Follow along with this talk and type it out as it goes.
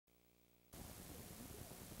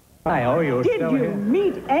I owe you. Did you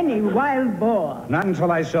meet any wild boar? Not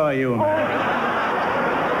until I saw you.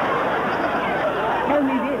 Tell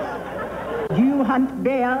me this. Do you hunt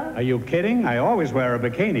bear? Are you kidding? I always wear a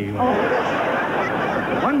bikini.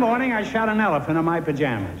 One morning, I shot an elephant in my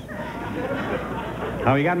pajamas.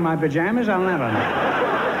 How he got in my pajamas, I'll never know.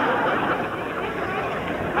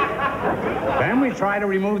 Then we try to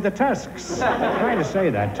remove the tusks. Try to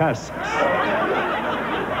say that, tusks.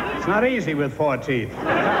 It's not easy with 4 teeth.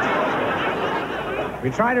 We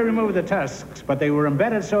tried to remove the tusks, but they were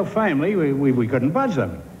embedded so firmly, we couldn't budge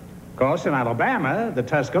them. Of course, in Alabama, the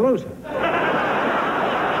Tuscaloosa.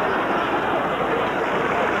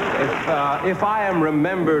 If I am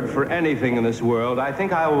remembered for anything in this world, I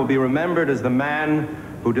think I will be remembered as the man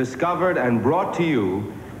who discovered and brought to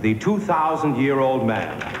you the 2,000-year-old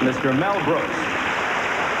man, Mr. Mel Brooks.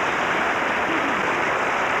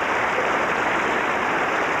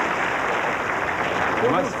 You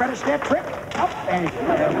must finish that trick?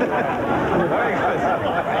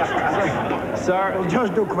 Sir, Well,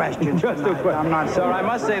 just do questions. just a quick. I'm not. Sir, I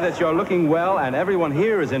must say that you're looking well, and everyone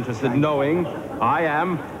here is interested in knowing, I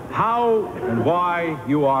am, how and why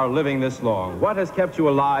you are living this long. What has kept you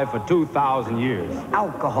alive for 2,000 years?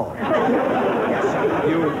 Alcohol.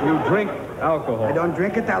 You drink alcohol. I don't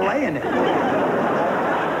drink it, I lay in it.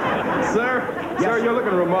 Sir, you're looking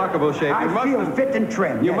in remarkable shape. I feel fit and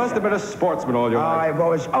trim. You Yes, must sir. have been a sportsman all your life. I've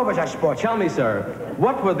always a sports. Tell me, sir,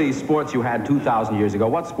 what were the sports you had 2,000 years ago?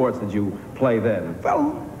 What sports did you play then?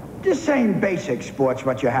 Well, the same basic sports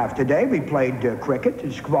what you have today. We played cricket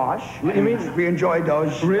and squash. You mean- We enjoyed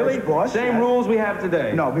those Really? sports. Same rules we have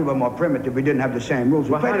today? No, we were more primitive. We didn't have the same rules.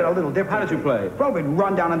 We Well, played how- it a little different. how did you play? Well, we'd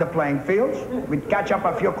run down on the playing fields. We'd catch up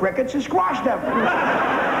a few crickets and squash them.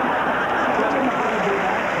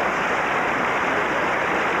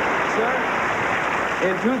 Sir,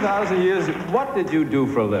 in 2,000 years, what did you do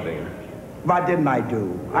for a living? What didn't I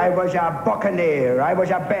do? I was a buccaneer. I was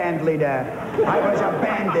a band leader. I was a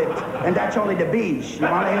bandit. And that's only the B's. You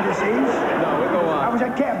want to hear the C's? No, we go I on. was a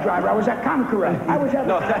cab driver. I was a conqueror. I was a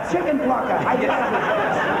No, that's- chicken plucker.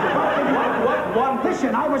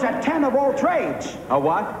 Listen, I was a 10 of all trades. A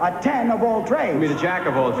what? A 10 of all trades. You mean a jack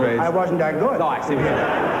of all trades? I wasn't that good. No, I see what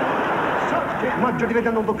you're Maggio ti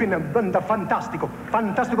vedendo qui in banda fantastico,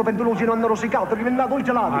 fantastico pendologgi non hanno rosicato, rivennato il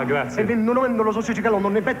gelato. Ah, grazie. E vendono lo sossicicalo,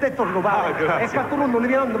 non ne pette e torno Ah, grazie. E fatto non ne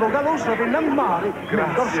viandolo caloso per il mare, nel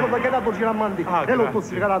corso da calato giramanti, Ah, e lo grazie.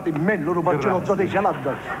 tutti calati, me loro facciano zone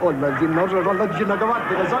gelate. Oh, la ginnosa con la ginna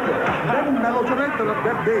cavante, la sangue, me lo giuretto da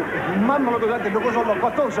bebè, mamma lo dovete, lo cosa lo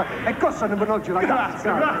quattorsa, e cosa ne venoggi ragazzi.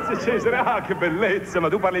 Grazie Cesare, ah che bellezza, ma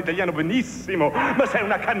tu parli italiano benissimo, ma sei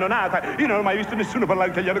una cannonata, io non ho mai visto nessuno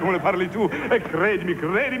parlare italiano come lo parli tu, e credimi,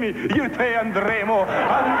 io e te andremo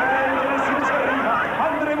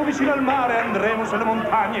vicino al mare, andremo sulle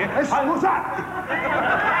montagne. E scusate!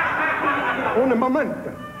 Un momento,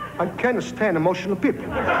 I can't stand emotional people.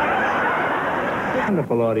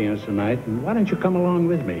 Wonderful audience tonight, and why don't you come along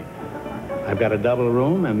with me? I've got a double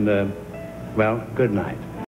room, and, well, good night.